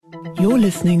You're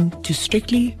listening to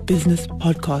Strictly Business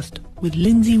Podcast with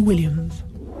Lindsay Williams.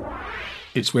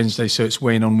 It's Wednesday, so it's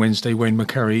Wayne on Wednesday. Wayne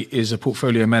McCurry is a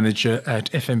portfolio manager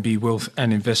at FNB Wealth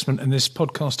and Investment, and this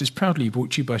podcast is proudly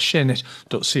brought to you by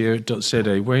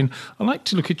sharenet.co.za. Wayne, I like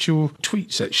to look at your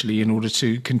tweets, actually, in order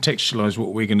to contextualise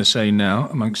what we're going to say now,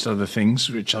 amongst other things,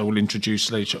 which I will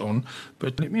introduce later on.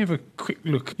 But let me have a quick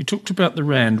look. You talked about the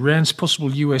Rand. Rand's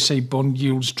possible USA bond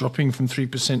yields dropping from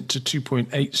 3% to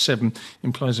 2.87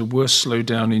 implies a worse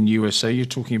slowdown in USA. You're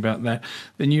talking about that.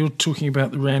 Then you're talking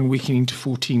about the Rand weakening to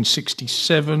 14.67.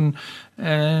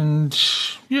 And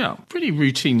yeah, pretty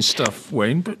routine stuff,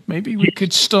 Wayne, but maybe we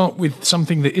could start with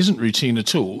something that isn't routine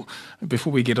at all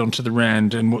before we get onto the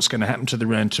Rand and what's going to happen to the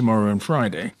Rand tomorrow and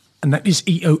Friday. And that is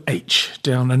EOH,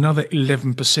 down another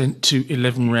 11% to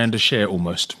 11 Rand a share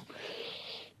almost.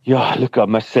 Yeah, look, I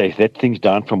must say, that thing's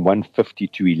down from 150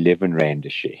 to 11 Rand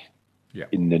a share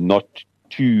in the not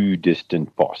too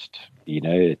distant past. You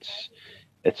know,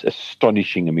 it's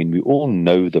astonishing. I mean, we all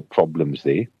know the problems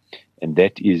there. And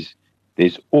that is,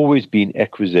 there's always been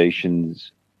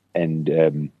accusations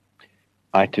and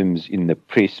items in the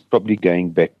press, probably going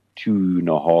back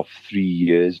 2.5, 3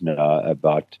 years now,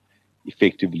 about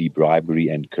effectively bribery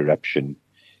and corruption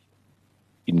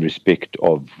in respect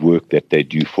of work that they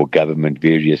do for government,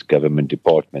 various government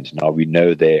departments. Now, we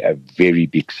know they're a very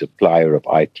big supplier of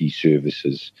IT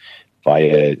services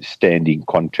via standing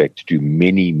contracts to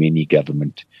many, many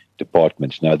government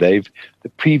departments. Now, the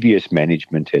previous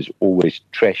management has always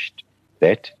trashed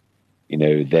that,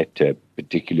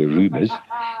 particular rumors.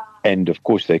 And of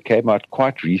course, they came out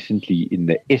quite recently in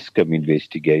the Eskom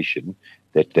investigation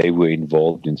that they were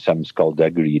involved in some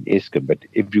skullduggery in Eskom, but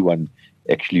everyone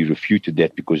actually refuted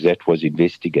that because that was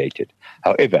investigated.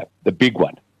 However, the big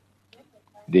one,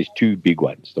 there's two big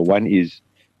ones. The one is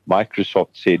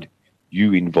Microsoft said,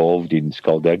 you involved in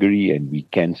skullduggery and we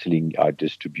cancelling our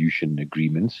distribution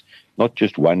agreements. Not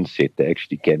just one set, they're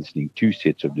actually cancelling 2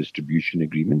 sets of distribution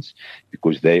agreements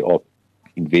because they are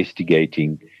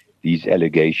investigating these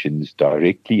allegations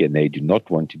directly and they do not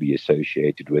want to be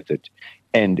associated with it.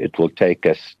 And it will take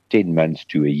us 10 months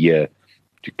to a year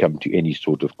to come to any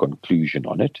sort of conclusion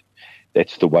on it.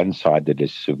 That's the one side that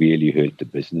has severely hurt the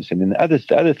business. And then the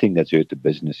other thing that's hurt the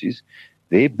business is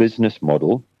their business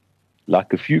model,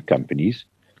 like a few companies,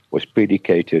 was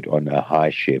predicated on a high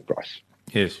share price.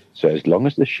 Yes. So as long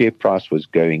as the share price was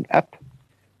going up,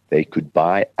 they could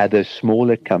buy other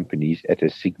smaller companies at a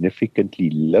significantly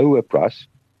lower price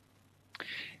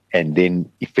and then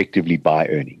effectively buy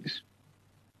earnings.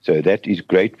 So that is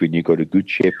great when you've got a good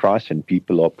share price and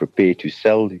people are prepared to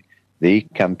sell their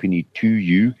company to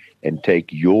you and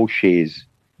take your shares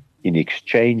in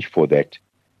exchange for that.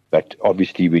 But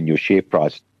obviously when your share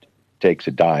price takes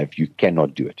a dive, you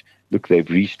cannot do it. Look, they've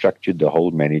restructured the whole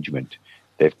management.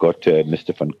 They've got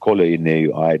Mr. Van Coller in there,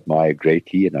 who I admire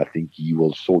greatly, and I think he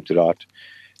will sort it out.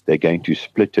 They're going to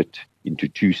split it into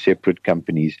 2 separate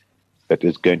companies, but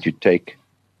it's going to take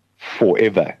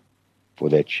forever for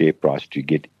that share price to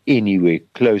get anywhere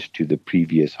close to the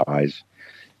previous highs.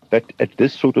 But at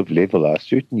this sort of level, I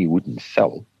certainly wouldn't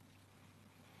sell.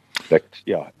 But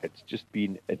yeah,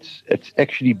 it's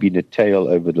actually been a tale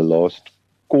over the last,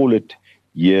 call it,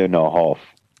 year and a half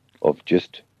of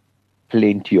just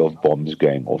plenty of bombs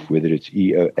going off, whether it's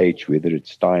EOH, whether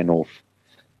it's Steinhoff,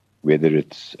 whether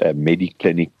it's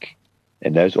Mediclinic,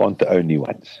 and those aren't the only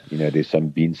ones. You know, there's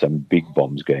been some big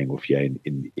bombs going off here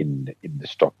in the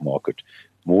stock market,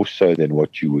 more so than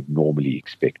what you would normally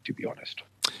expect, to be honest.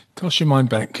 Cast your mind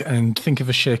back and think of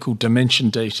a share called Dimension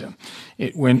Data.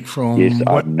 It went from... Yes,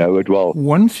 I know it well.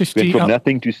 150 went from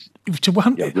nothing to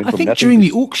 100. Yeah, I think during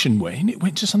the auction, Wayne, it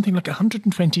went to something like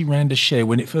 120 Rand a share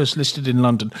when it first listed in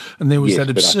London. And there was that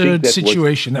absurd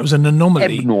situation. That was an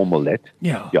anomaly. Abnormal, that.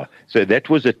 Yeah. Yeah. So that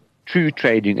was a true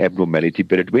trading abnormality,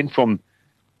 but it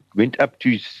went up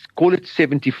to, call it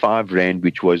 75 Rand,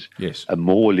 which was a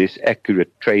more or less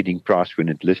accurate trading price when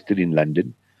it listed in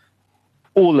London,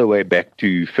 all the way back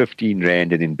to 15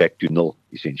 Rand and then back to nil,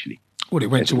 essentially. Well, it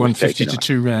went to 150 to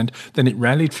 2 Rand, then it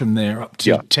rallied from there up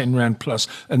to 10 Rand plus,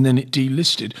 and then it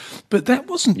delisted. But that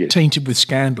wasn't tainted with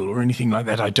scandal or anything like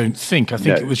that, I don't think. I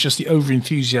think it was just the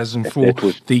over-enthusiasm for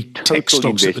the tech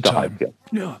stocks at the time.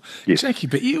 Yeah, exactly.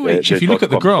 But EOH, if you look at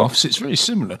the graphs, it's very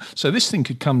similar. So this thing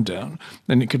could come down,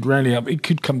 then it could rally up. It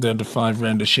could come down to 5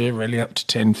 Rand a share, rally up to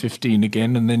 10, 15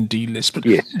 again, and then delist. But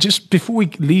just before we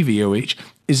leave EOH,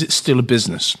 is it still a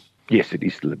business? Yes, it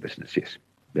is still a business, yes.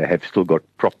 They have still got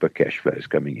proper cash flows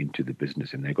coming into the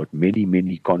business, and they've got many,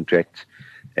 many contracts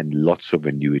and lots of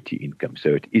annuity income. So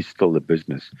it is still a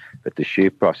business, but the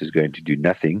share price is going to do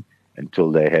nothing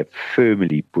until they have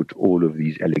firmly put all of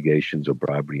these allegations of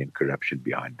bribery and corruption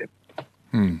behind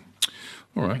them.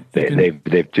 All right.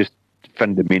 They've just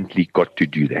fundamentally got to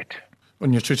do that.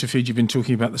 On your Twitter feed, you've been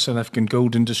talking about the South African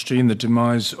gold industry and the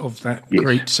demise of that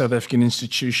great South African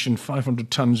institution. 500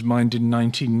 tonnes mined in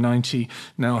 1990,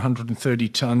 now 130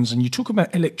 tonnes. And you talk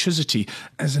about electricity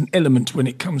as an element when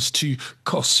it comes to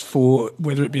costs for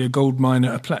whether it be a gold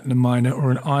miner, a platinum miner, or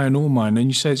an iron ore miner.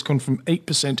 And you say it's gone from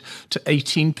 8% to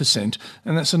 18%.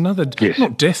 And that's another,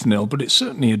 not death knell, but it's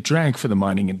certainly a drag for the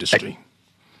mining industry.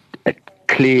 It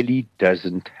clearly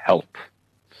doesn't help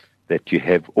that you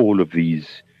have all of these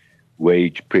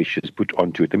wage pressures put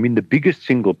onto it. I mean, the biggest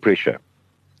single pressure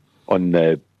on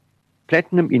the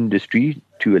platinum industry,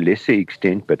 to a lesser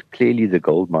extent, but clearly the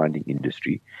gold mining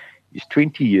industry, is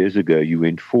 20 years ago you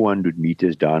went 400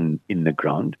 meters down in the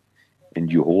ground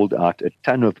and you hauled out a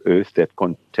ton of earth that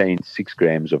contained 6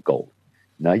 grams of gold.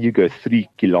 Now you go 3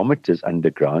 kilometers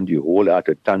underground, you haul out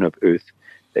a ton of earth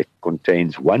that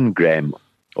contains 1 gram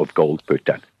of gold per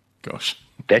ton. Gosh.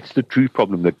 That's the true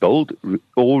problem. The gold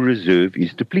ore reserve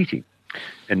is depleting.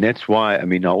 And that's why, I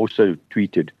mean, I also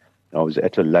tweeted, I was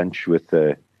at a lunch with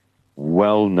a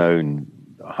well-known,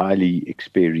 highly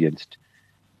experienced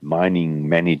mining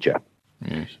manager.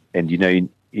 Yes. And, you know,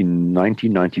 in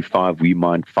 1995, we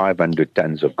mined 500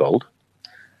 tons of gold.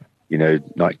 You know,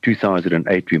 like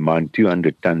 2008, we mined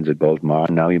 200 tons of gold.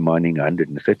 Now we're mining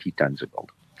 130 tons of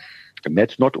gold. And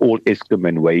that's not all Eskom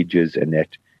and wages and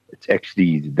that. It's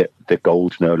actually the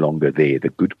gold's no longer there. The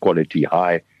good quality,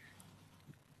 high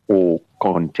ore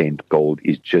content gold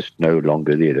is just no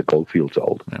longer there. The gold fields are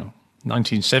old. No.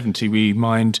 1970, we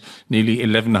mined nearly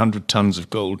 1,100 tonnes of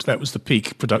gold. That was the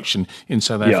peak production in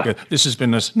South Africa. This has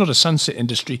been not a sunset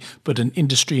industry, but an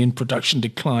industry in production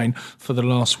decline for the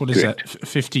last,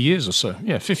 50 years or so?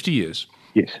 Yeah, 50 years.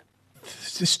 Yes.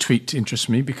 This tweet interests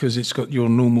me because it's got your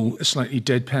normal, slightly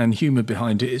deadpan humour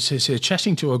behind it. It says here,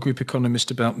 chatting to our group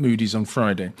economist about Moody's on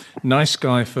Friday. Nice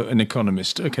guy for an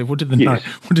economist. Okay, what did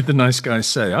the nice guy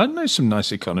say? I know some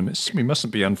nice economists. We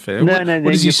mustn't be unfair. No,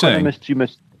 what is he saying?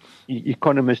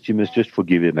 Economist, you must just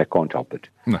forgive him. I can't help it.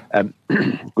 No.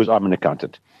 Because I'm an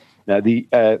accountant. Now,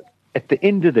 at the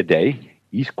end of the day,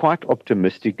 he's quite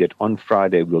optimistic that on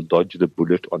Friday we'll dodge the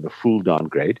bullet on the full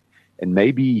downgrade. And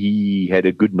maybe he had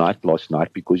a good night last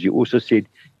night because you also said,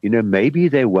 you know, maybe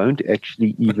they won't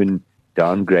actually even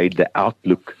downgrade the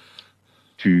outlook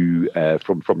to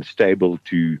from stable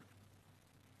to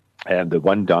the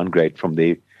one downgrade from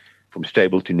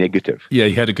stable to negative. Yeah,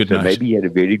 he had a good night. Maybe he had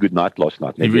a very good night last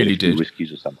night. Maybe he really did.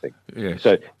 Whiskeys or something. Yeah.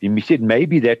 So he said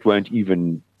maybe that won't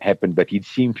even happen, but he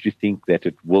seems to think that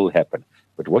it will happen.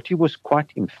 But what he was quite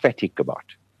emphatic about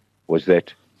was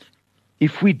that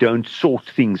if we don't sort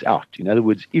things out, in other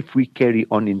words, if we carry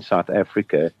on in South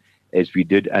Africa as we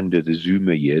did under the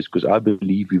Zuma years, because I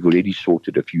believe we've already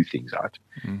sorted a few things out.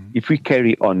 Mm-hmm. If we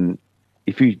carry on,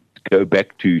 if we go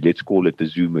back to, let's call it the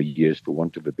Zuma years for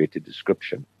want of a better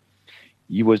description,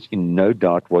 he was in no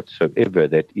doubt whatsoever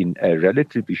that in a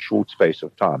relatively short space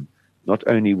of time, not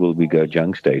only will we go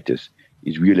junk status,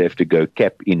 is we'll have to go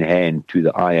cap in hand to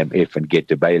the IMF and get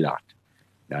the bailout.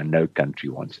 Now, no country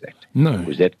wants that. No.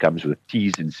 Because that comes with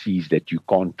T's and C's that you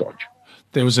can't dodge.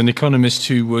 There was an economist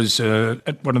who was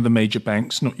at one of the major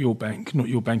banks, not your bank, not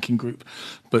your banking group,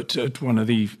 but at one of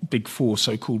the big four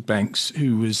so-called banks,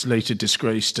 who was later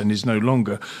disgraced and is no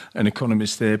longer an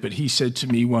economist there. But he said to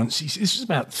me once, this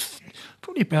was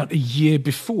probably about a year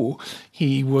before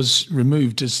he was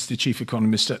removed as the chief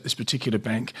economist at this particular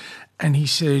bank. And he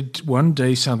said, one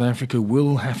day South Africa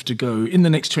will have to go, in the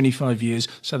next 25 years,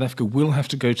 South Africa will have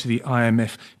to go to the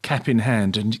IMF cap in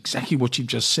hand. And exactly what you've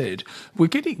just said, we're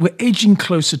edging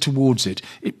closer towards it.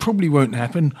 It probably won't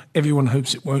happen. Everyone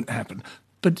hopes it won't happen.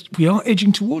 But we are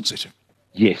edging towards it.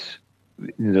 Yes.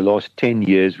 In the last 10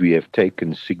 years, we have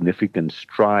taken significant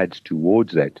strides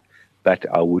towards that. But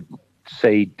I would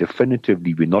say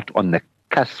definitively we're not on the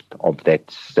cusp of that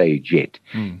stage yet.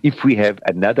 If we have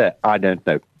another, I don't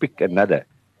know, pick another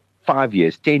 5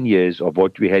 years, 10 years of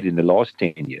what we had in the last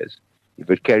 10 years, if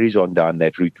it carries on down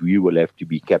that route, we will have to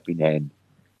be cap in hand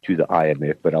to the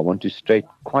IMF. But I want to state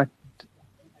quite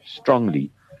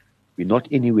strongly, we're not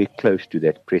anywhere close to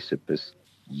that precipice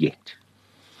yet.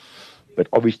 But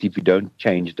obviously, if we don't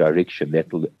change direction,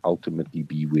 that will ultimately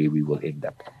be where we will end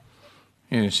up.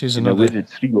 Yes, here's another. Whether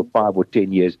it's 3 or 5 or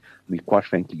 10 years, I mean, quite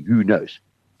frankly, who knows?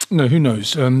 No, who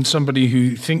knows? Somebody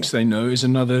who thinks they know is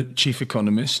another chief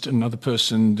economist, another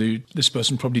person. This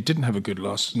person probably didn't have a good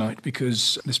last night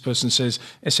because this person says,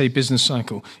 SA business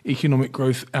cycle, economic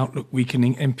growth outlook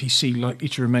weakening, MPC likely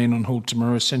to remain on hold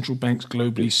tomorrow, central banks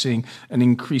globally seeing an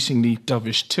increasingly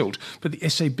dovish tilt. But the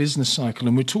SA business cycle,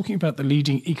 and we're talking about the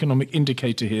leading economic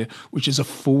indicator here, which is a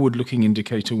forward-looking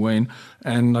indicator, Wayne,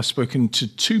 and I've spoken to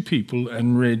two people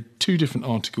and read two different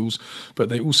articles, but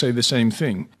they all say the same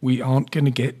thing. We aren't going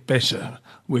to get better.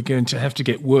 We're going to have to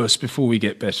get worse before we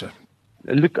get better.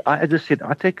 Look, as I said,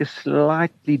 I take a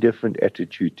slightly different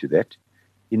attitude to that,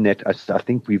 in that I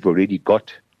think we've already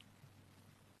got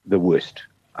the worst.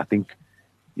 I think,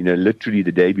 literally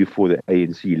the day before the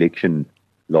ANC election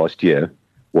last year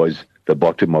was the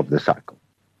bottom of the cycle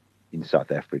in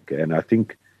South Africa. And I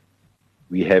think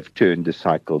we have turned the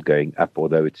cycle going up,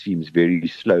 although it seems very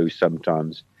slow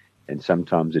sometimes, and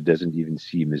sometimes it doesn't even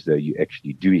seem as though you're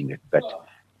actually doing it. But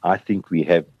I think we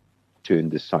have turned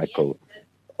the cycle,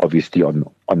 obviously, on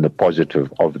the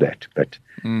positive of that. But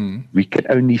we can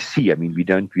only see. I mean, we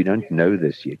don't know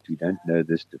this yet. We don't know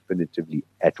this definitively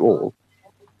at all.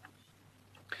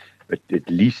 But at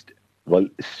least, well,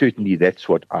 certainly that's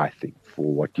what I think. For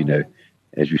what,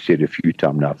 as you said a few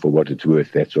times now, for what it's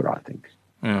worth, that's what I think.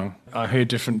 Yeah, I hear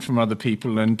different from other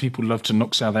people, and people love to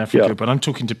knock South Africa, but I'm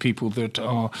talking to people that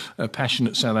are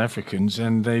passionate South Africans,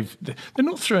 and they're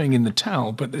not throwing in the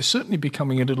towel, but they're certainly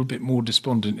becoming a little bit more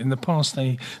despondent. In the past,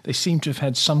 they seem to have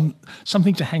had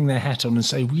something to hang their hat on and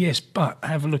say, well, yes, but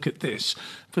have a look at this.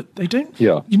 But they don't.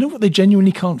 Yeah. You know what they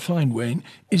genuinely can't find, Wayne,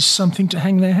 is something to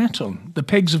hang their hat on. The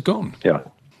pegs have gone. Yeah.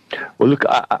 Well, look,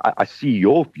 I see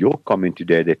your comment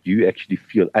today that you actually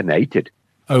feel unhated.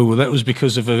 Oh, well, that was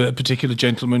because of a particular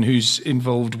gentleman who's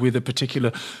involved with a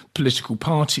particular political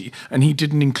party, and he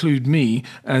didn't include me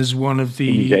as one of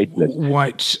the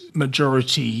white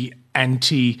majority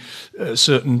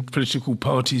anti-certain political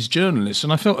parties journalists,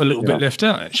 and I felt a little bit left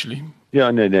out, actually. Yeah,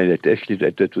 no,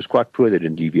 that was quite poor. They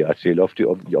didn't leave you. I said,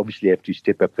 you obviously have to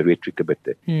step up the rhetoric a bit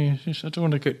there. Yes, I don't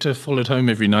want to get followed home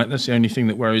every night. That's the only thing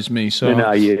that worries me. So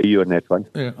I hear you on that one.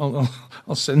 Yeah,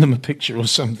 I'll send them a picture or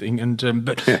something. And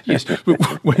but yes,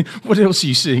 what else are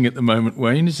you seeing at the moment,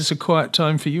 Wayne? Is this a quiet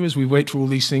time for you as we wait for all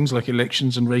these things like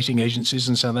elections and rating agencies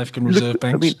and South African Reserve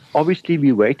Banks? I mean, obviously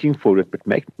we're waiting for it, but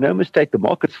make no mistake, the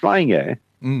market's flying here.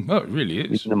 Oh, it really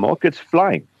is. The market's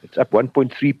flying. It's up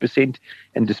 1.3%.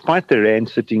 And despite the rand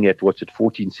sitting at,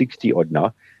 1460 odd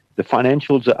now, the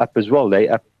financials are up as well.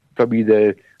 They're up probably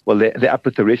they're up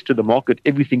with the rest of the market.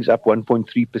 Everything's up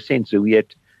 1.3%. So we're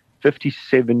at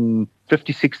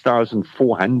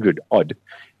 56,400 odd.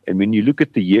 And when you look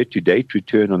at the year-to-date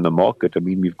return on the market, I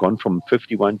mean, we've gone from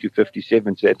 51 to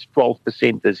 57. So that's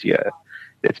 12% this year.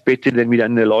 That's better than we've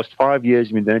done in the last 5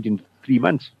 years. We've done it in 3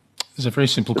 months. It's a very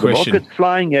simple question. The market's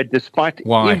flying despite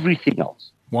everything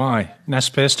else. Why?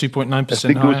 Naspers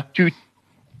 2.9% higher? It was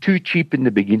too cheap in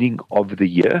the beginning of the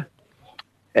year.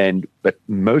 But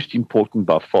most important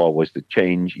by far was the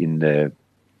change in the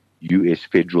U.S.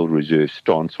 Federal Reserve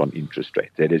stance on interest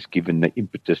rates. That has given the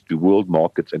impetus to world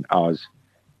markets and ours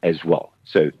as well.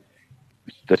 So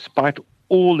despite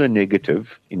all the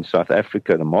negative in South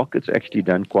Africa, the market's actually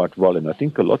done quite well. And I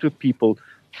think a lot of people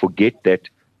forget that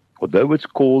although it's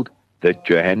called the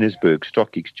Johannesburg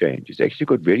Stock Exchange, it's actually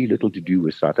got very little to do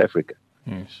with South Africa.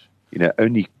 Yes.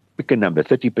 Only pick a number,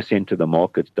 30% of the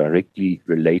market's directly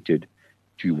related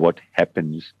to what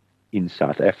happens in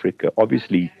South Africa.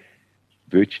 Obviously,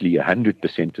 virtually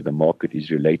 100% of the market is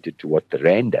related to what the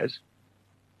rand does.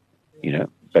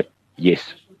 But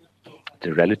yes, it's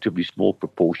a relatively small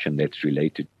proportion that's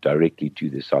related directly to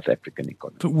the South African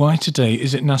economy. But why today?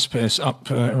 Is it Naspers up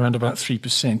around about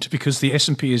 3%? Because the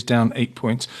S&P is down 8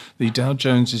 points. The Dow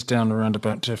Jones is down around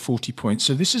about 40 points.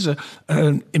 So this is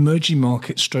an emerging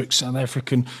market stroke South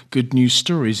African good news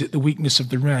story. Is it the weakness of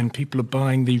the rand? People are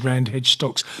buying the rand hedge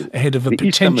stocks ahead of a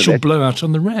potential blowout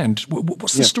on the rand.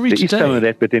 What's the story today? There is some of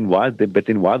that, but then why the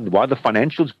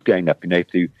financials going up?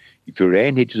 If your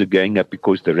rand hedges are going up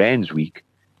because the rand's weak,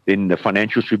 then the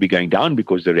financials should be going down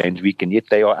because the rand's weak, and yet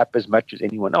they are up as much as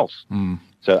anyone else.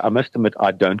 So I must admit, I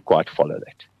don't quite follow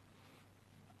that.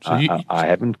 So I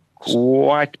haven't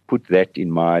quite put that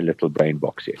in my little brain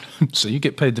box yet. So you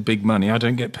get paid the big money. I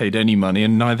don't get paid any money,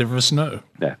 and neither of us know.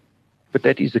 No. But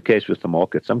that is the case with the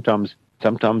market. Sometimes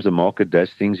the market does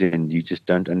things and you just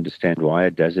don't understand why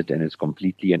it does it, and it's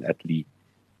completely and utterly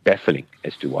baffling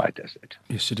as to why it does it.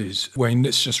 Yes, it is. Wayne,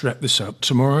 let's just wrap this up.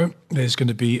 Tomorrow, there's going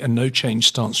to be a no-change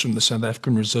stance from the South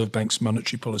African Reserve Bank's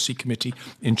Monetary Policy Committee.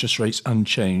 Interest rates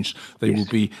unchanged. They will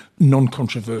be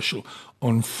non-controversial.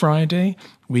 On Friday,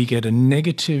 we get a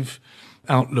negative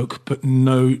outlook, but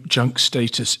no junk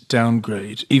status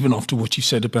downgrade, even after what you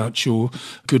said about your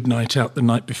good night out the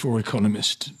night before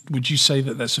economist. Would you say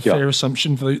that that's a fair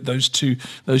assumption for those two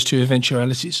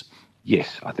eventualities?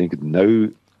 Yes, I think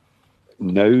no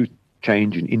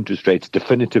change in interest rates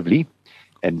definitively,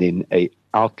 and then a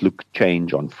outlook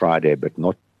change on Friday, but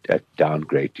not a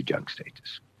downgrade to junk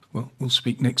status. Well, we'll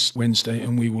speak next Wednesday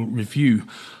and we will review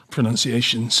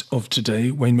pronunciations of today.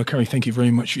 Wayne McCurrie, thank you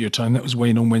very much for your time. That was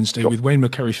Wayne on Wednesday with Wayne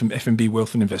McCurrie from FNB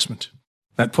Wealth and Investment.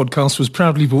 That podcast was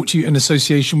proudly brought to you in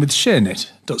association with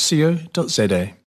sharenet.co.za.